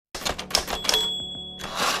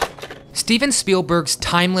Steven Spielberg's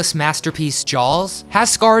timeless masterpiece Jaws has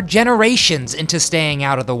scarred generations into staying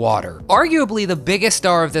out of the water. Arguably the biggest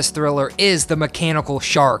star of this thriller is the mechanical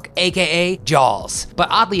shark, aka Jaws. But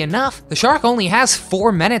oddly enough, the shark only has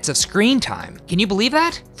 4 minutes of screen time. Can you believe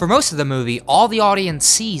that? For most of the movie, all the audience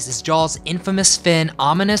sees is Jaws' infamous fin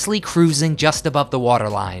ominously cruising just above the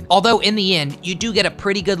waterline. Although in the end, you do get a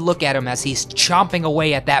pretty good look at him as he's chomping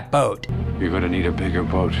away at that boat. You're gonna need a bigger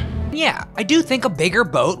boat. Yeah, I do think a bigger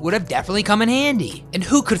boat would have definitely come in handy. And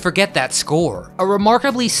who could forget that score? A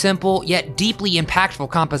remarkably simple yet deeply impactful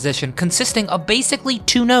composition consisting of basically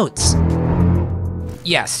 2 notes.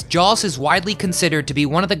 Yes, Jaws is widely considered to be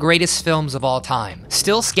one of the greatest films of all time,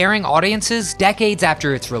 still scaring audiences decades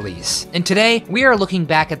after its release. And today, we are looking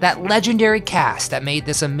back at that legendary cast that made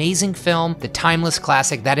this amazing film the timeless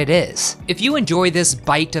classic that it is. If you enjoy this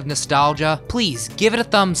bite of nostalgia, please give it a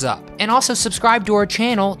thumbs up, and also subscribe to our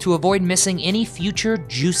channel to avoid missing any future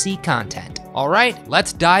juicy content. Alright,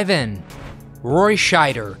 let's dive in. Roy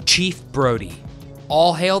Scheider, Chief Brody.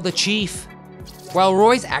 All hail the Chief. While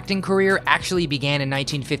Roy's acting career actually began in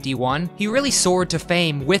 1951, he really soared to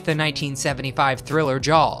fame with the 1975 thriller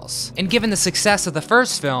Jaws. And given the success of the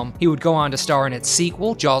first film, he would go on to star in its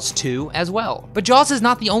sequel, Jaws 2, as well. But Jaws is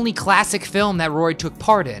not the only classic film that Roy took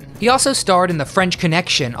part in. He also starred in The French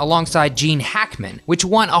Connection alongside Gene Hackman, which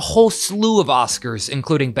won a whole slew of Oscars,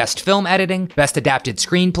 including Best Film Editing, Best Adapted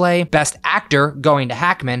Screenplay, Best Actor, going to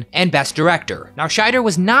Hackman, and Best Director. Now, Scheider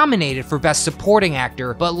was nominated for Best Supporting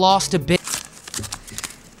Actor, but lost a bit.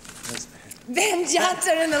 Ben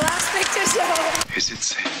Johnson in the last picture show. Is it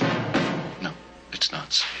safe? No, it's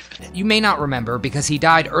not safe. You may not remember because he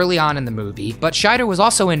died early on in the movie, but Scheider was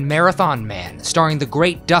also in Marathon Man, starring the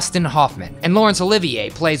great Dustin Hoffman, and Laurence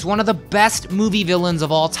Olivier plays one of the best movie villains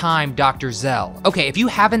of all time, Dr. Zell. Okay, if you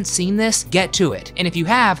haven't seen this, get to it, and if you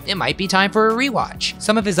have, it might be time for a rewatch.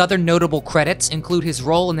 Some of his other notable credits include his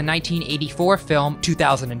role in the 1984 film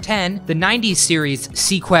 2010, the 90s series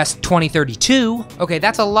Sequest 2032, okay,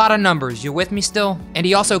 that's a lot of numbers, you with me still? And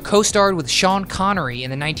he also co-starred with Sean Connery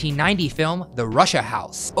in the 1990 film The Russia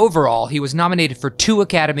House. Overall, he was nominated for 2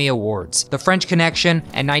 Academy Awards, The French Connection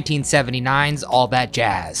and 1979's All That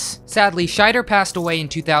Jazz. Sadly, Scheider passed away in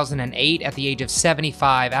 2008 at the age of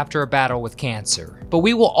 75 after a battle with cancer. But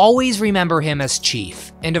we will always remember him as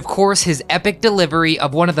Chief, and of course his epic delivery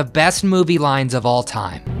of one of the best movie lines of all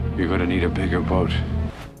time. You're gonna need a bigger boat.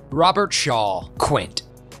 Robert Shaw, Quint.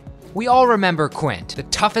 We all remember Quint, the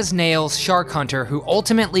tough-as-nails shark hunter who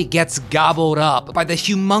ultimately gets gobbled up by the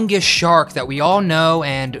humongous shark that we all know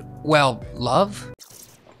and, well, love?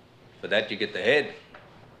 For that you get the head,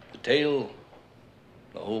 the tail,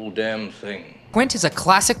 the whole damn thing. Quint is a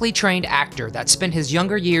classically trained actor that spent his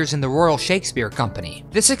younger years in the Royal Shakespeare Company.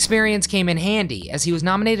 This experience came in handy as he was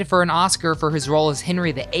nominated for an Oscar for his role as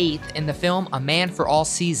Henry VIII in the film A Man for All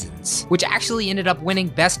Seasons, which actually ended up winning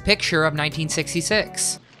Best Picture of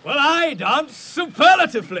 1966. Well, I dance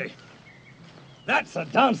superlatively. That's a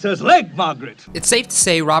dancer's leg, Margaret. It's safe to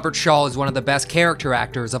say Robert Shaw is one of the best character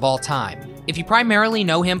actors of all time. If you primarily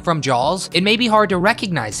know him from Jaws, it may be hard to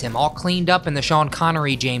recognize him all cleaned up in the Sean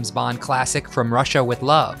Connery James Bond classic From Russia with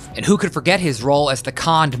Love. And who could forget his role as the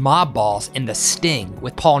conned mob boss in The Sting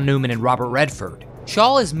with Paul Newman and Robert Redford.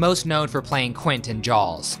 Shaw is most known for playing Quint in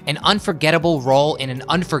Jaws, an unforgettable role in an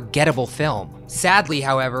unforgettable film. Sadly,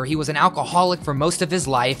 however, he was an alcoholic for most of his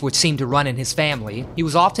life, which seemed to run in his family. He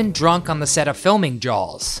was often drunk on the set of filming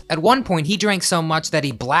Jaws. At one point, he drank so much that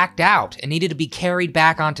he blacked out and needed to be carried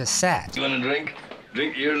back onto set. You want a drink?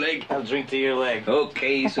 Drink to your leg? I'll drink to your leg.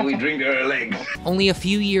 Okay, so we drink to our legs. Only a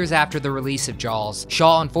few years after the release of Jaws,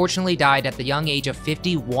 Shaw unfortunately died at the young age of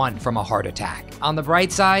 51 from a heart attack. On the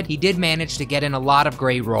bright side, he did manage to get in a lot of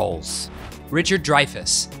great roles. Richard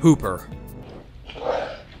Dreyfuss, Hooper.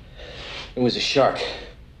 It was a shark.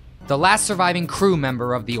 The last surviving crew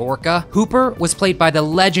member of the Orca, Hooper was played by the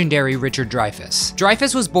legendary Richard Dreyfuss.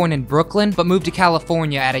 Dreyfuss was born in Brooklyn, but moved to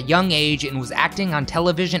California at a young age and was acting on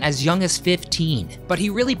television as young as 15. But he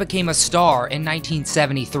really became a star in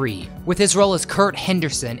 1973, with his role as Kurt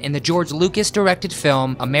Henderson in the George Lucas-directed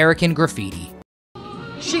film American Graffiti.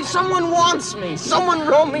 Someone wants me. Someone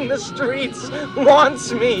roaming the streets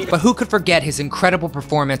wants me. But who could forget his incredible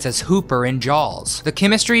performance as Hooper in Jaws? The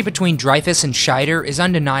chemistry between Dreyfuss and Scheider is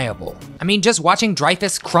undeniable. I mean, just watching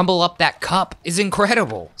Dreyfuss crumble up that cup is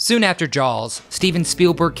incredible. Soon after Jaws, Steven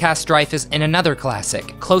Spielberg cast Dreyfuss in another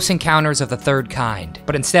classic, Close Encounters of the Third Kind.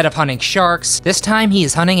 But instead of hunting sharks, this time he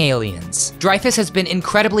is hunting aliens. Dreyfuss has been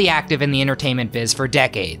incredibly active in the entertainment biz for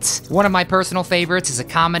decades. One of my personal favorites is a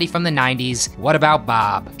comedy from the 90s, What About Bob?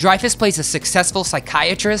 job. Dreyfuss plays a successful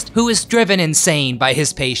psychiatrist who is driven insane by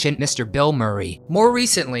his patient, Mr. Bill Murray. More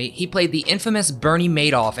recently, he played the infamous Bernie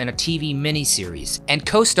Madoff in a TV miniseries, and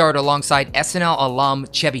co-starred alongside SNL alum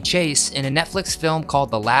Chevy Chase in a Netflix film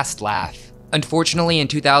called The Last Laugh. Unfortunately, in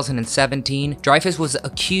 2017, Dreyfuss was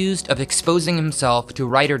accused of exposing himself to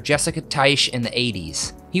writer Jessica Tisch in the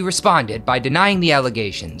 80s. He responded by denying the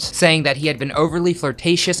allegations, saying that he had been overly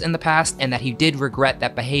flirtatious in the past and that he did regret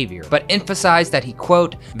that behavior, but emphasized that he,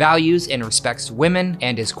 quote, values and respects women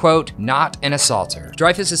and is, quote, not an assaulter.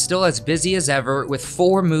 Dreyfuss is still as busy as ever with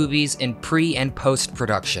 4 movies in pre- and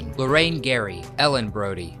post-production. Lorraine Gary, Ellen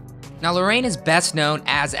Brody. Now, Lorraine is best known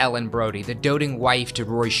as Ellen Brody, the doting wife to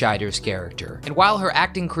Roy Scheider's character. And while her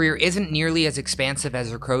acting career isn't nearly as expansive as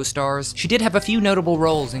her co-stars, she did have a few notable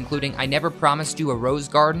roles, including I Never Promised You a Rose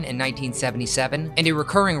Garden in 1977, and a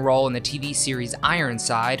recurring role in the TV series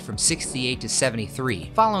Ironside from 68 to 73.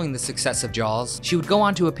 Following the success of Jaws, she would go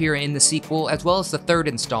on to appear in the sequel as well as the 3rd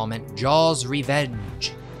installment, Jaws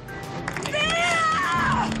Revenge.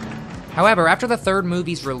 However, after the 3rd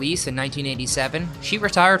movie's release in 1987, she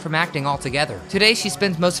retired from acting altogether. Today, she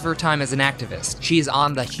spends most of her time as an activist. She is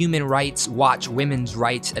on the Human Rights Watch Women's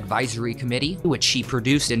Rights Advisory Committee, which she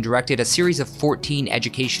produced and directed a series of 14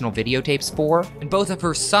 educational videotapes for, and both of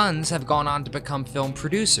her sons have gone on to become film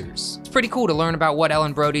producers. It's pretty cool to learn about what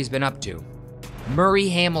Ellen Brody's been up to. Murray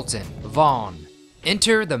Hamilton, Vaughn.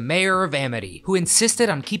 Enter the mayor of Amity, who insisted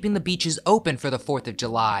on keeping the beaches open for the 4th of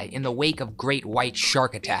July in the wake of great white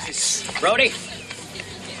shark attacks. Brody,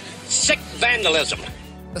 sick vandalism.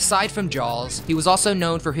 Aside from Jaws, he was also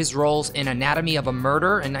known for his roles in Anatomy of a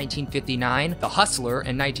Murder in 1959, The Hustler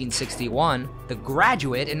in 1961, The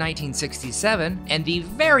Graduate in 1967, and the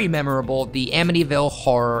very memorable The Amityville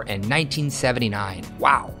Horror in 1979.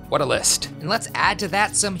 Wow, what a list. And let's add to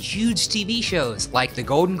that some huge TV shows like The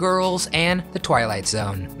Golden Girls and The Twilight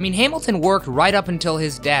Zone. I mean, Hamilton worked right up until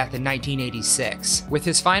his death in 1986, with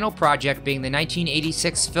his final project being the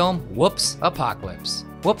 1986 film Whoops, Apocalypse.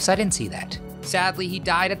 Whoops, I didn't see that. Sadly, he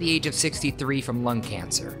died at the age of 63 from lung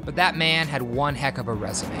cancer, but that man had one heck of a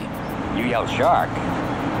resume. You yell shark.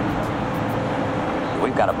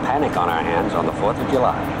 We've got a panic on our hands on the 4th of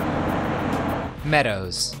July.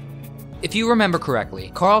 Meadows. If you remember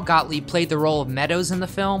correctly, Carl Gottlieb played the role of Meadows in the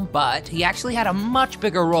film, but he actually had a much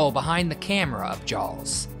bigger role behind the camera of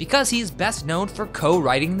Jaws, because he's best known for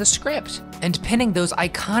co-writing the script and penning those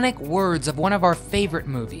iconic words of one of our favorite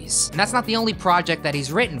movies. And that's not the only project that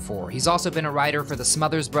he's written for. He's also been a writer for the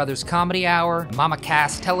Smothers Brothers Comedy Hour, Mama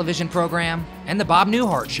Cass television program, and the Bob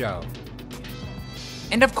Newhart Show.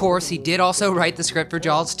 And of course, he did also write the script for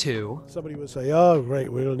Jaws 2. Somebody would say, oh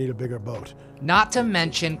great, we'll need a bigger boat. Not to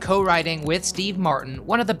mention co-writing with Steve Martin,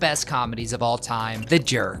 one of the best comedies of all time, The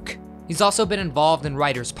Jerk. He's also been involved in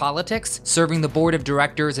writers' politics, serving the board of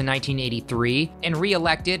directors in 1983, and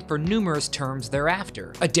re-elected for numerous terms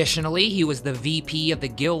thereafter. Additionally, he was the VP of the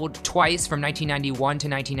Guild twice from 1991 to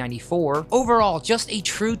 1994. Overall, just a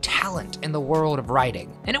true talent in the world of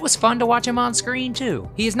writing. And it was fun to watch him on screen too.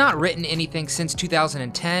 He has not written anything since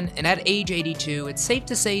 2010, and at age 82, it's safe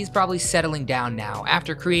to say he's probably settling down now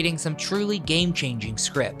after creating some truly game-changing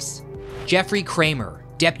scripts. Jeffrey Kramer,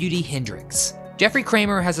 Deputy Hendricks. Jeffrey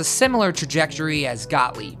Kramer has a similar trajectory as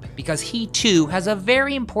Gottlieb, because he too has a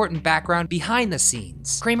very important background behind the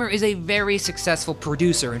scenes. Kramer is a very successful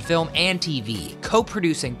producer in film and TV,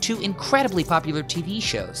 co-producing 2 incredibly popular TV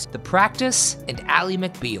shows, The Practice and Ally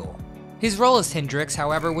McBeal. His role as Hendricks,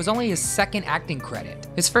 however, was only his 2nd acting credit,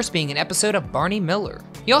 his first being an episode of Barney Miller.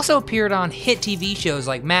 He also appeared on hit TV shows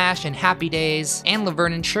like MASH and Happy Days, and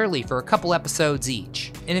Laverne and Shirley for a couple episodes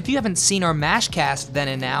each. And if you haven't seen our MASH cast then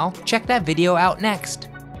and now, check that video out next.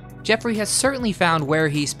 Jeffrey has certainly found where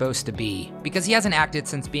he's supposed to be, because he hasn't acted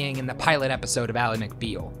since being in the pilot episode of Ally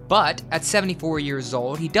McBeal. But at 74 years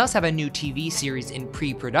old, he does have a new TV series in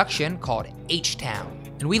pre-production called H-Town.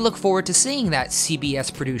 And we look forward to seeing that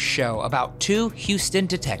CBS-produced show about 2 Houston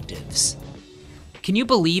detectives. Can you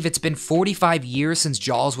believe it's been 45 years since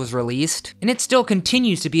Jaws was released? And it still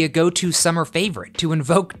continues to be a go-to summer favorite to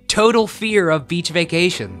invoke total fear of beach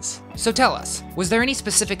vacations. So tell us, was there any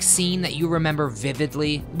specific scene that you remember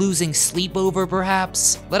vividly, losing sleep over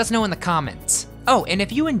perhaps? Let us know in the comments. Oh, and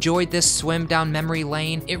if you enjoyed this swim down memory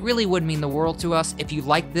lane, it really would mean the world to us if you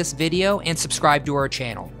liked this video and subscribe to our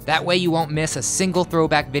channel. That way you won't miss a single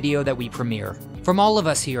throwback video that we premiere. From all of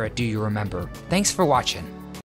us here at Do You Remember, thanks for watching.